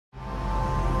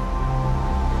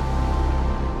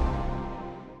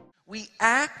We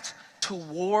act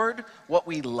toward what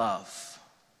we love.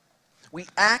 We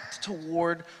act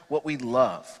toward what we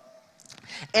love.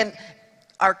 And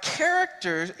our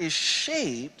character is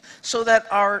shaped so that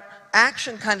our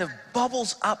action kind of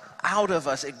bubbles up out of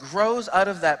us. It grows out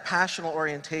of that passional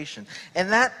orientation. And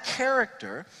that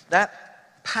character,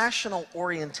 that passional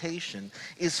orientation,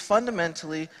 is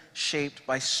fundamentally shaped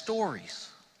by stories.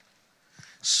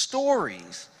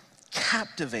 Stories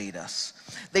captivate us.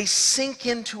 They sink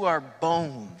into our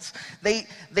bones. They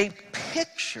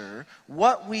picture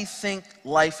what we think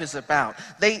life is about.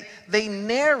 They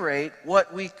narrate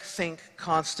what we think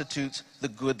constitutes the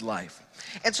good life.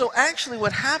 And so actually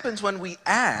what happens when we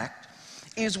act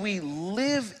is we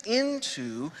live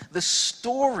into the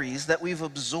stories that we've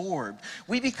absorbed.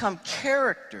 We become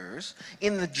characters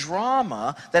in the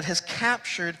drama that has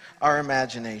captured our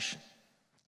imagination.